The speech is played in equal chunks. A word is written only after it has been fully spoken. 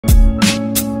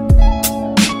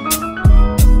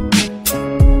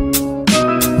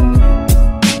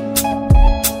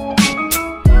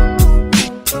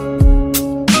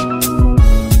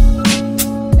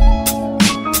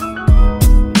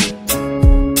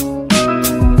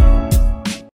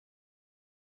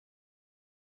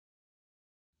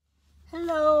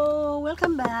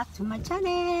welcome back to my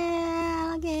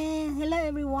channel again. Hello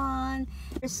everyone.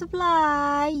 Your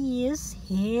supply is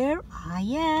here. I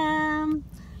am.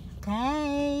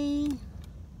 Okay.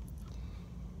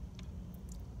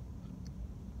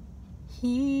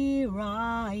 Here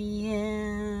I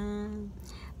am,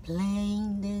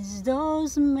 playing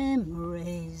those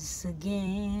memories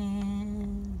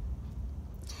again.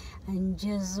 And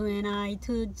just when I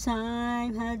thought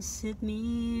time had set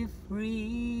me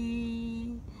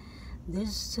free, the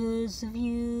thoughts of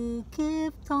you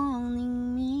kept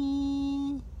haunting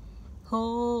me,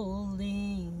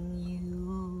 holding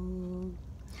you.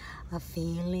 A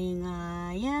feeling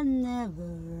I had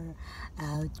never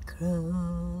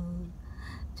outgrown.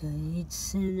 To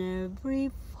each and every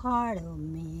part of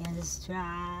me has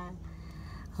tried.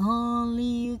 Only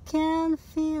you can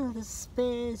feel the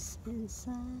space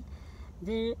inside.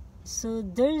 So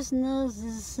there's no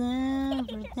sense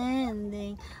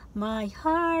pretending my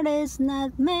heart is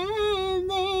not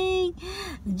mending.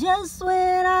 Just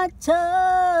when I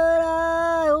thought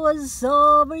I was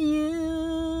over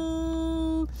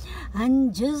you,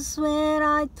 and just when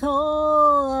I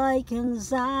thought I can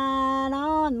stand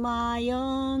on my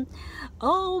own,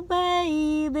 oh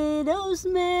baby, those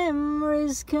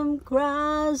memories come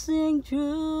crashing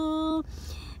through,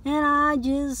 and I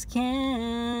just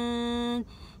can't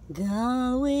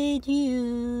go with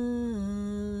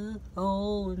you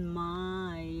on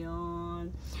my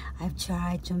own. I've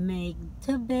tried to make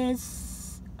the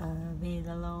best of it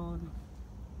alone.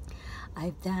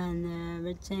 I've done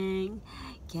everything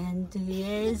can do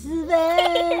is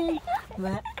bad,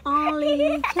 but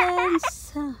only you can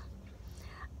stop.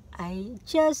 I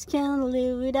just can't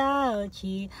live without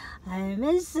you. I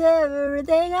miss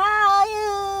everything about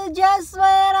you. Just when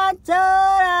I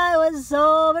thought I was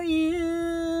over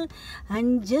you,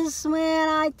 and just when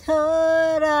I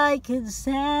thought I could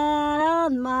stand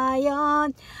on my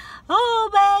own, oh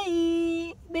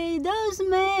baby, those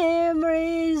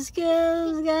memories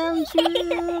come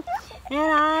true,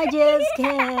 and I just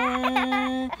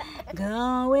can't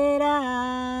go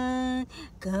without.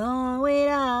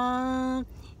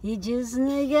 You just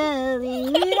got me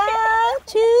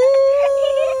without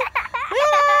you.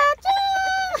 Without you.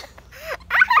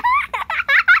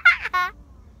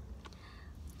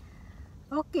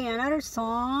 Okay, another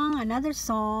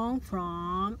song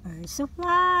from Earth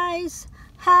Supplies.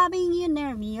 Having you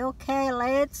near me. Okay,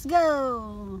 let's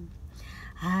go.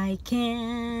 I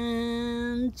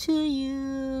came to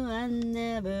you and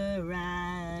never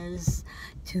asked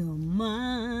too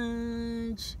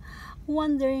much,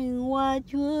 wondering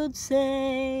what you would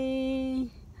say.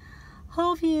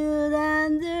 Hope you'd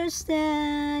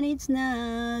understand it's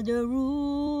not a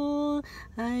rule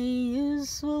I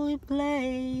usually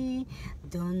play.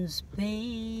 Don't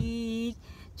speak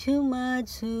too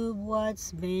much of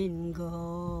what's been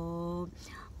going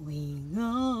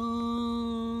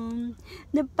on.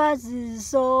 The past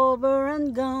is over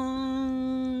and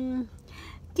gone.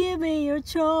 Give me your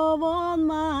trouble,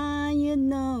 mine. You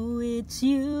know it's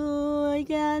you. I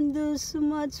can do so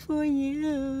much for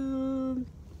you.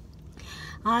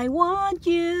 I want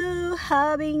you,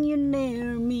 having you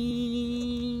near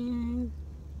me,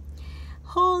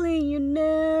 holding you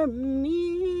near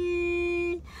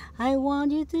me. I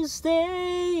want you to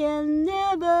stay and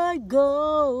never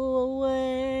go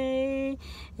away.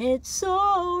 It's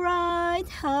alright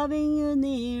having you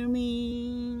near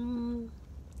me,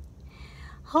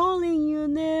 holding you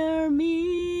near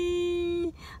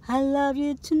me. I love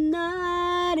you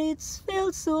tonight. It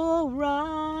feels so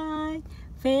right.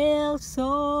 Feels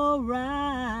so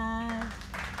right.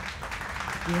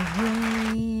 You're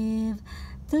brave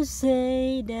to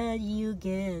say that you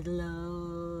get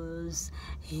lost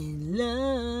in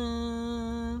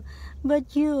love,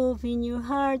 but you open your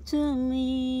heart to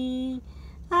me,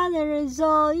 and there is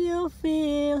all you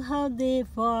feel. How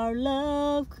deep our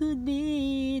love could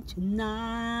be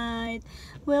tonight.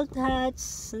 We'll touch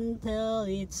until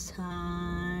it's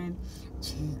time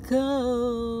to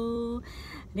go.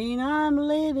 Then I'm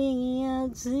leaving you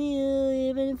to you,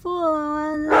 even for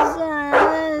one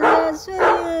just for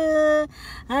you.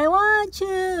 I want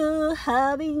you,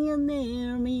 having you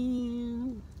near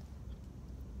me,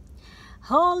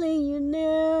 holding you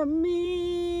near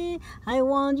me. I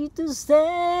want you to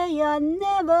stay and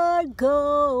never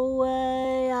go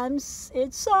away.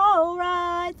 It's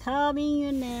alright having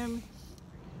you near me.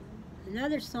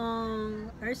 Another song,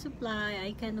 Earth Supply,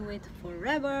 I Can Wait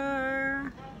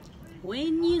Forever.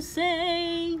 When you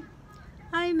say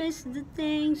I miss the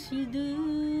things you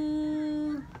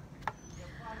do,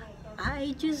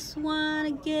 I just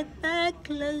wanna get back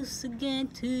close again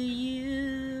to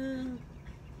you.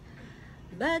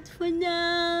 But for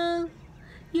now,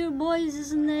 Your voice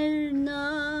is never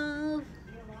enough.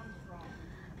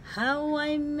 How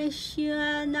I miss you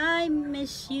and I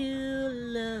miss you,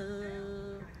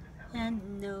 love.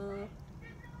 And no,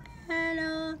 I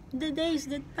know the days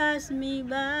that pass me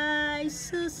by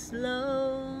so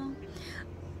slow.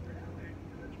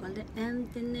 While the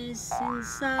emptiness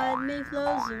inside me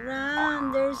flows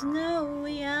around, there's no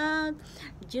way out.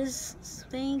 Just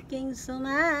thinking so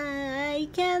much, I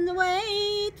can't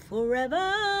wait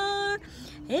forever.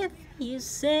 If you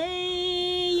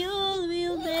say you'll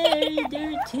be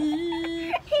there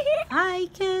too, I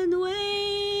can't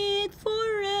wait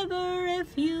forever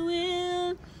if you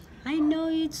will. I know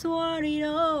it's worth it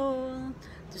all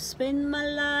to spend my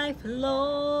life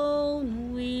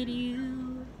alone with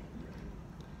you.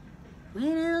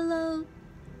 When I look,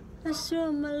 I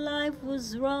saw my life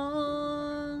was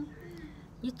wrong.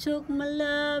 You took my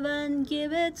love and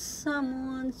gave it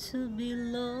someone to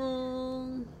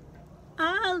belong.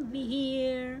 I'll be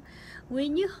here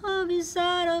when your home is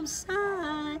out of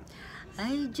sight.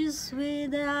 I just wish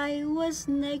that I was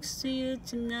next to you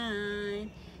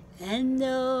tonight. And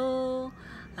no,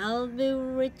 I'll be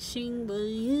reaching for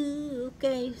you.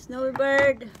 Okay, Snowy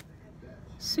Bird.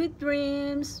 Sweet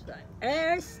dreams,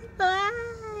 air supply.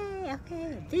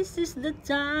 Okay, this is the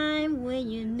time when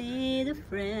you need a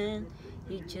friend.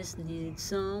 You just need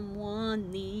someone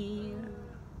near.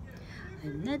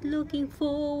 I'm not looking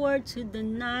forward to the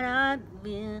night I've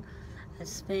been. I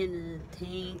spent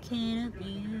thinking of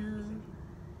you.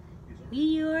 When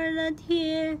you are not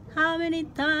here, how many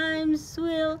times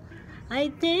will I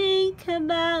think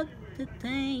about the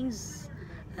things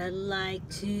I'd like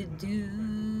to do?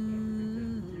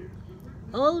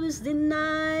 Always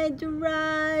denied the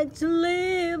right to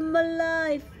live my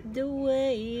life the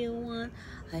way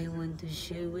I want to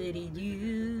share with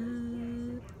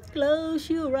you. Close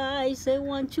your eyes, I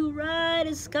want to ride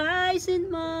the skies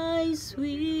in my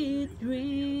sweet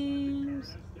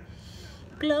dreams.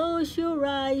 Close your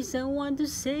eyes, I want to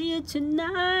say it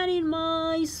tonight in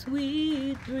my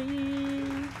sweet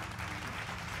dreams.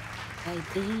 I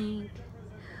think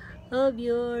of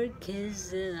your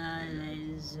kiss and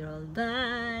eyes roll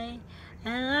by,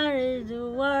 and I read the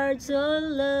words of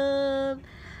love,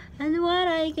 and what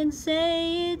I can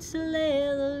say it's a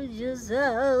little, just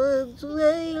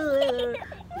wait a little,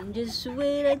 and just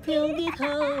wait until it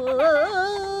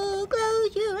whole.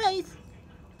 Close your eyes,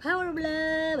 power of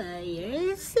love, I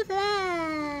hear it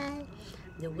fly,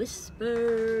 the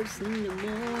whispers in the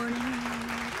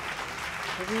morning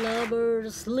of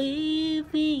lovers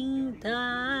sleeping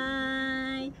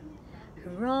tight,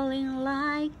 rolling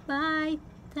like by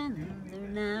thunder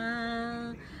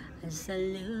now as I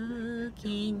look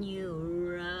in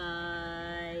your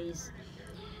eyes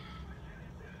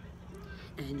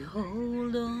and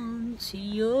hold on to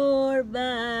your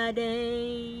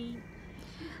body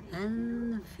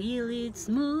and feel its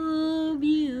move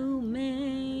you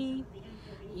make.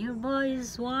 Your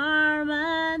voice warm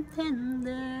and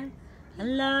tender, a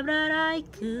love that I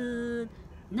could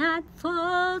not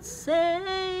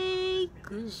forsake,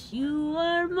 'cause you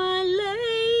are my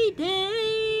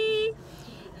lady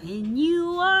and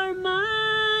you are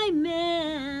my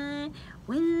man.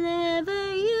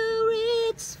 Whenever you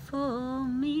reach for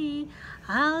me,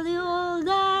 I'll do all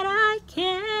that I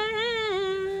can.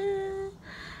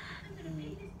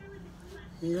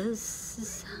 This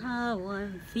is how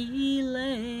I'm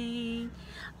feeling,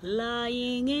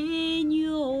 lying in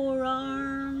your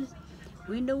arms,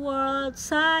 when the world's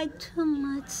tried too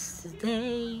much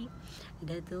today,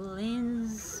 that the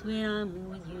winds when I'm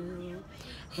with you,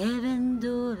 even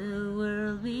though the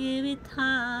world will be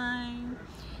time,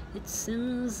 it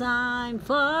seems I'm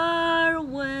far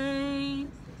away.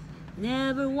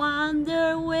 Never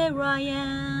wonder where I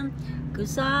am,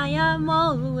 'cause I am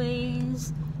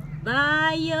always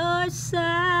by your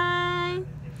side.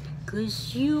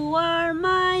 'Cause you are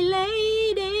my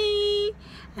lady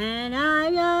and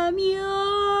I am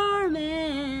your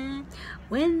man.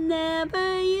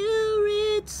 Whenever you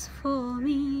reach for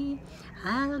me,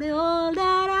 I'll do all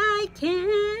that I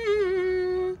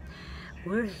can.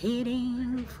 We're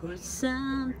heading for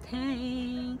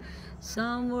something,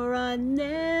 somewhere I've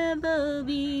never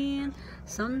been.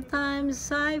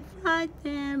 Sometimes I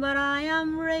frighten, but I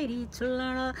am ready to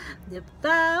learn the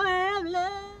power of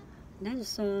love. Another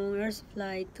song, Earth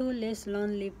Fly, two less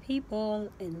lonely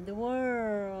people in the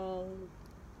world.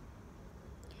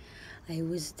 I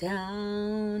was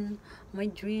down, my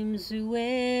dreams were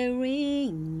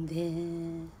wearing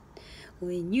thin.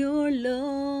 When you're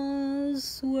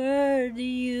lost, where do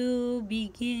you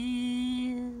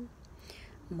begin?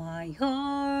 My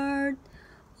heart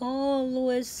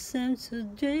always seems to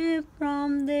drift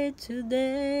from day to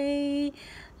day,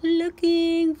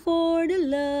 looking for the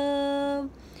love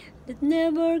that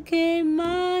never came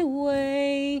my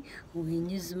way. When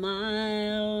you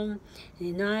smile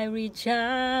and I reach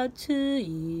out to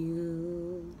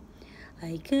you,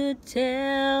 I could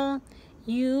tell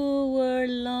you were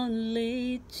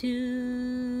lonely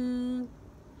too.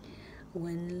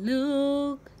 When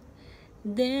look,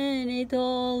 then it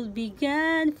all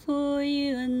began for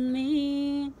you and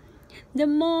me. The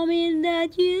moment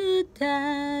that you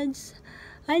touched,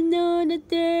 I know that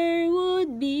there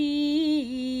would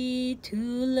be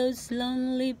two lost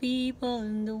lonely people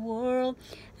in the world,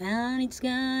 and it's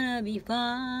gonna be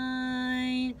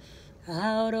fine.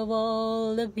 Out of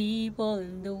all the people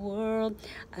in the world,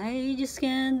 I just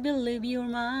can't believe you're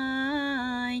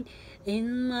mine.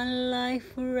 In my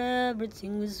life where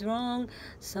everything was wrong,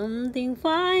 something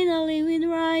finally went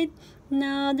right.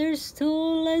 Now there's two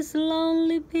less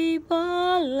lonely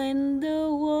people in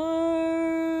the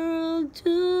world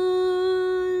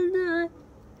tonight.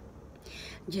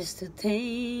 Just to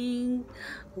think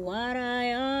what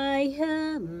I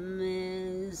have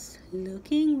missed.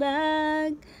 Looking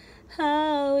back,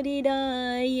 how did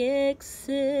I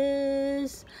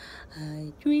exist?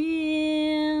 I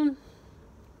dream,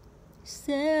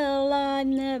 still I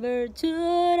never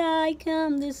thought I'd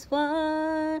come this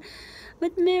far.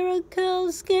 But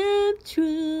miracles came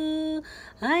true.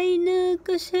 I knew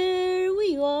 'cause here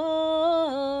we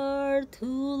are,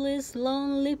 two less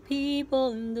lonely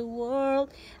people in the world,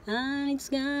 and it's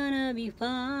gonna be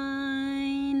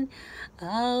fine.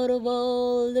 Out of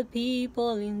all the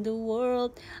people in the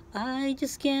world, I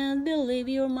just can't believe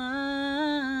you're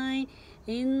mine.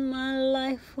 In my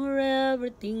life where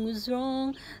everything was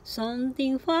wrong,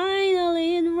 something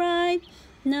finally went right.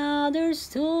 Now there's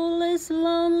two less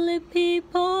lonely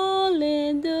people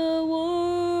in the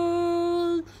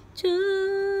world tonight.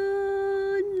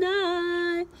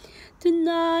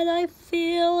 Tonight I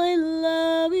feel in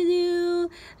love with you,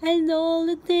 and all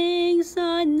the things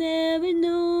I never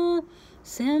knew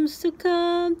seems to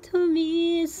come to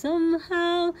me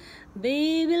somehow.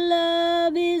 Baby,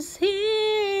 love is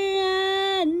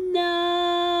here and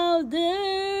now.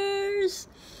 There's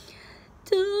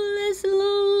two less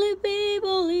lonely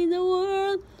people in the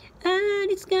world,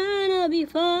 and it's gonna be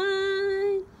fun.